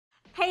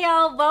Hey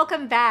y'all,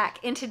 welcome back.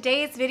 In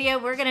today's video,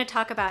 we're going to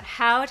talk about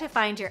how to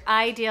find your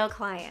ideal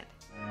client.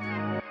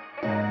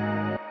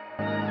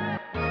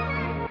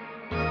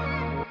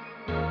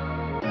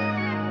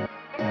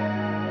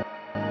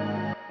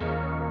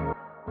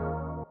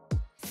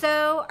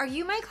 So, are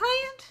you my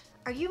client?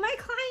 Are you my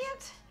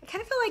client? I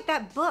kind of feel like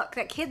that book,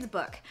 that kid's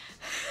book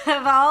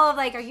of all of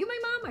like, are you my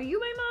mom? Are you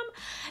my mom?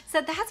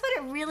 So that's what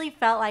it really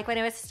felt like when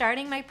I was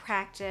starting my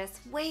practice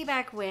way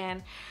back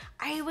when.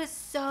 I was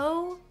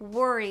so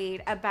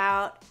worried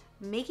about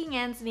making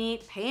ends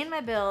meet, paying my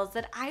bills,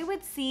 that I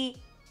would see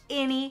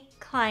any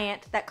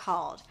client that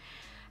called.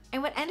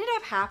 And what ended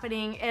up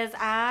happening is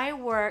I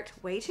worked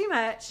way too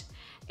much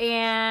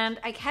and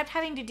I kept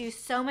having to do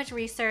so much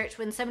research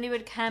when somebody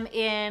would come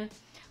in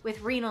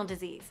with renal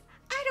disease.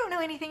 I don't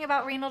know anything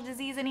about renal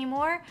disease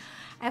anymore,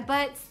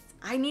 but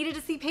I needed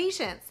to see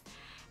patients.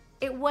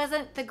 It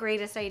wasn't the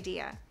greatest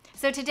idea.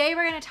 So today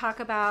we're going to talk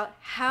about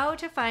how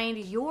to find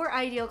your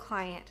ideal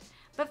client.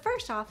 But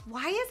first off,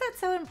 why is that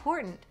so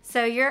important?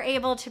 So you're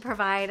able to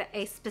provide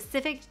a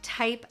specific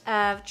type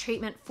of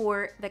treatment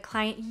for the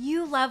client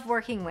you love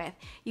working with.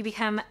 You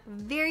become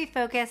very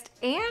focused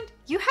and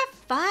you have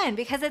fun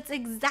because it's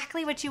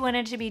exactly what you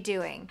wanted to be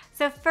doing.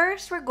 So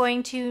first we're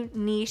going to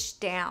niche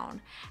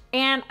down.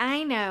 And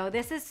I know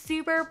this is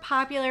super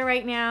popular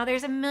right now.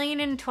 There's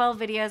 1,012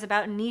 videos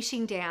about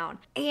niching down,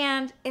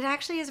 and it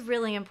actually is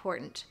really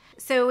important.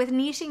 So with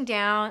niching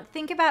down,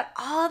 think about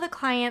all the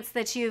clients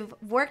that you've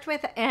worked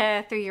with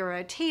through your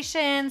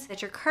rotations,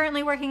 that you're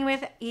currently working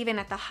with, even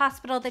at the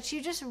hospital, that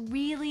you just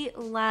really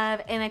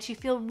love and that you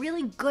feel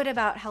really good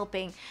about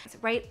helping. So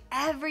write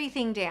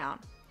everything down.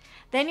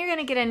 Then you're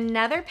gonna get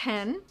another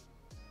pen,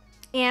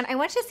 and I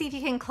want you to see if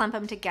you can clump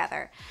them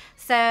together.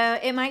 So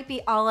it might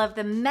be all of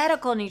the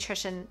medical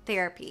nutrition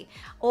therapy,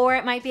 or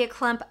it might be a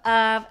clump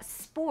of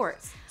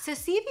sports. So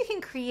see if you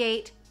can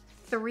create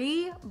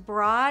 3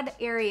 broad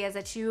areas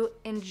that you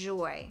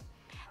enjoy.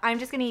 I'm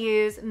just gonna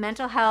use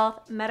mental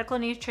health, medical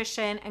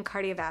nutrition, and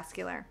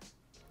cardiovascular.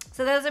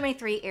 So those are my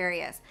 3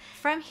 areas.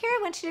 From here, I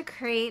want you to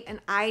create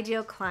an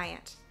ideal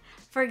client.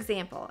 For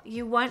example,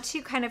 you want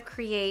to kind of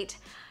create,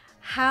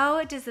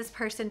 how does this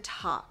person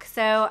talk?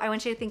 So I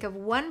want you to think of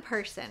one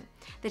person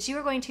that you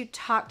are going to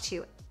talk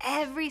to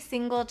every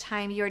single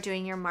time you're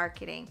doing your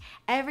marketing,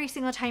 every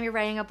single time you're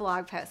writing a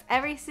blog post,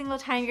 every single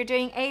time you're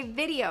doing a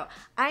video.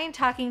 I am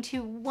talking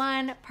to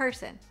one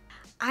person.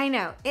 I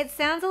know, it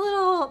sounds a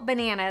little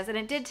bananas, and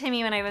it did to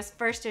me when I was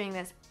first doing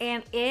this,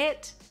 and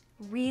it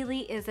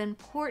really is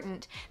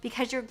important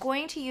because you're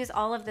going to use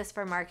all of this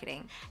for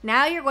marketing.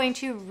 Now you're going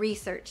to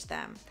research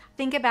them.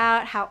 Think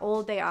about how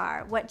old they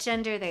are, what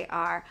gender they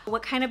are,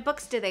 what kind of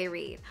books do they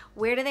read,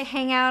 where do they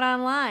hang out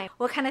online,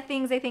 what kind of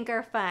things they think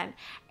are fun.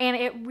 And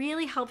it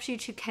really helps you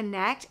to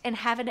connect and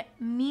have a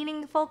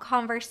meaningful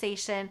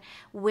conversation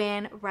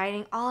when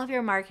writing all of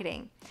your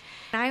marketing.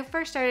 When I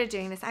first started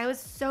doing this, I was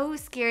so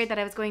scared that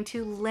I was going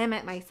to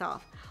limit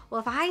myself.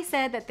 Well, if I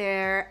said that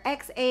they're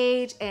X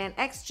age and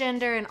X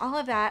gender and all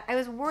of that, I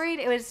was worried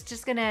it was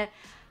just gonna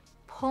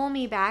pull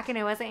me back and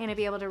I wasn't gonna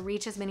be able to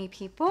reach as many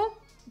people.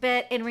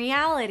 But in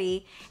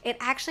reality, it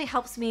actually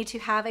helps me to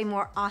have a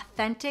more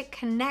authentic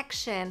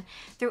connection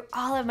through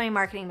all of my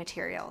marketing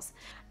materials.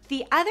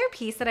 The other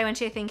piece that I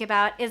want you to think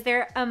about is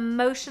their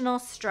emotional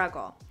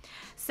struggle.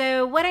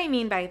 So what I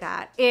mean by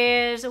that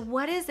is,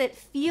 what does it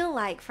feel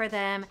like for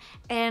them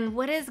and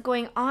what is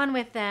going on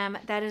with them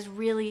that is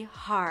really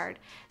hard?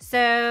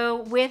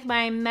 So with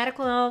my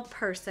medical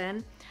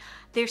person,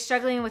 they're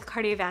struggling with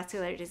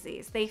cardiovascular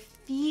disease. They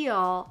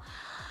feel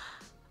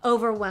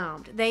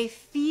overwhelmed. They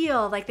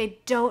feel like they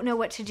don't know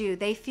what to do.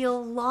 They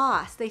feel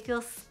lost. They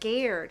feel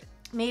scared.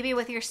 Maybe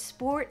with your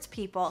sports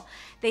people,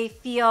 they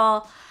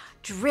feel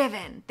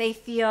driven, they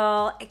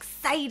feel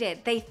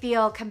excited, they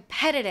feel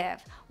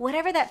competitive.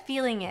 Whatever that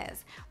feeling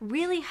is,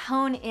 really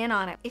hone in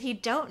on it. If you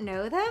don't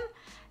know them,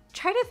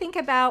 try to think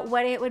about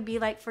what it would be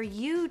like for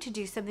you to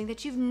do something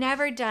that you've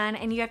never done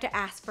and you have to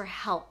ask for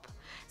help.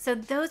 So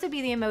those would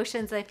be the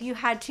emotions that if you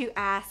had to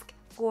ask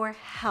for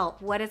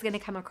help, what is going to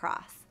come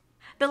across?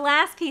 The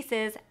last piece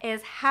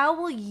is how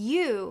will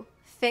you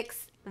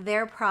fix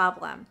their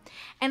problem?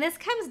 And this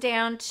comes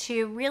down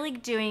to really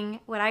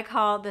doing what I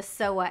call the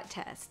so what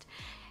test.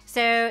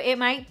 So it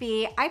might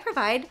be, I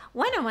provide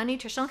one-on-one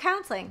nutritional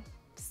counseling.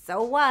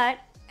 So what?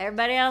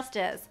 Everybody else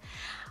does.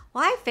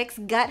 Well, I fix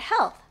gut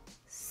health.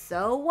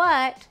 So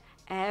what?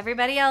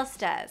 Everybody else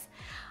does.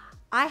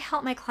 I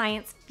help my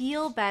clients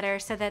feel better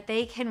so that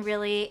they can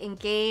really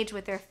engage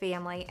with their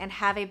family and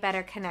have a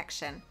better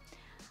connection.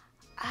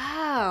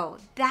 Oh,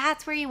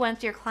 that's where you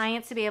want your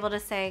clients to be able to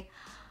say,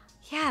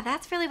 yeah,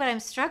 that's really what I'm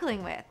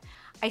struggling with.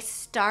 I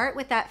start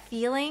with that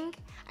feeling.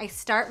 I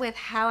start with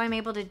how I'm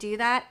able to do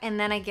that, and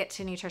then I get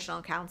to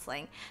nutritional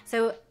counseling.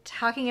 So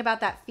talking about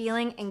that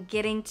feeling and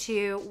getting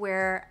to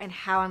where and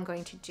how I'm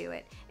going to do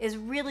it is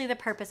really the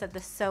purpose of the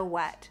so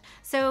what.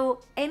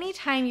 So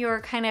anytime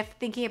you're kind of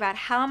thinking about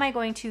how am I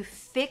going to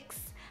fix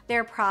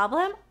their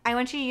problem, I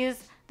want you to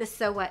use the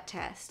so what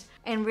test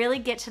and really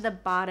get to the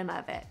bottom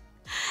of it.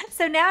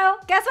 So now,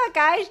 guess what,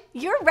 guys?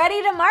 You're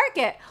ready to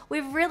market.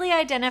 We've really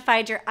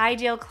identified your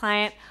ideal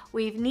client.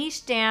 We've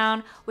niched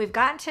down. We've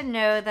gotten to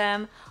know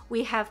them.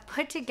 We have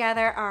put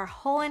together our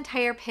whole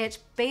entire pitch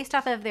based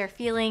off of their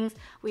feelings.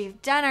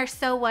 We've done our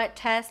so what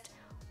test.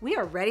 We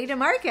are ready to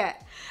market.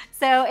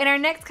 So in our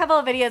next couple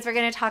of videos, we're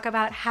going to talk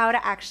about how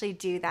to actually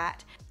do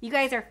that. You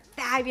guys are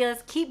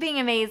fabulous. Keep being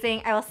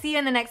amazing. I will see you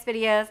in the next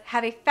videos.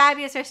 Have a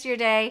fabulous rest of your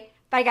day.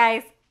 Bye,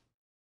 guys.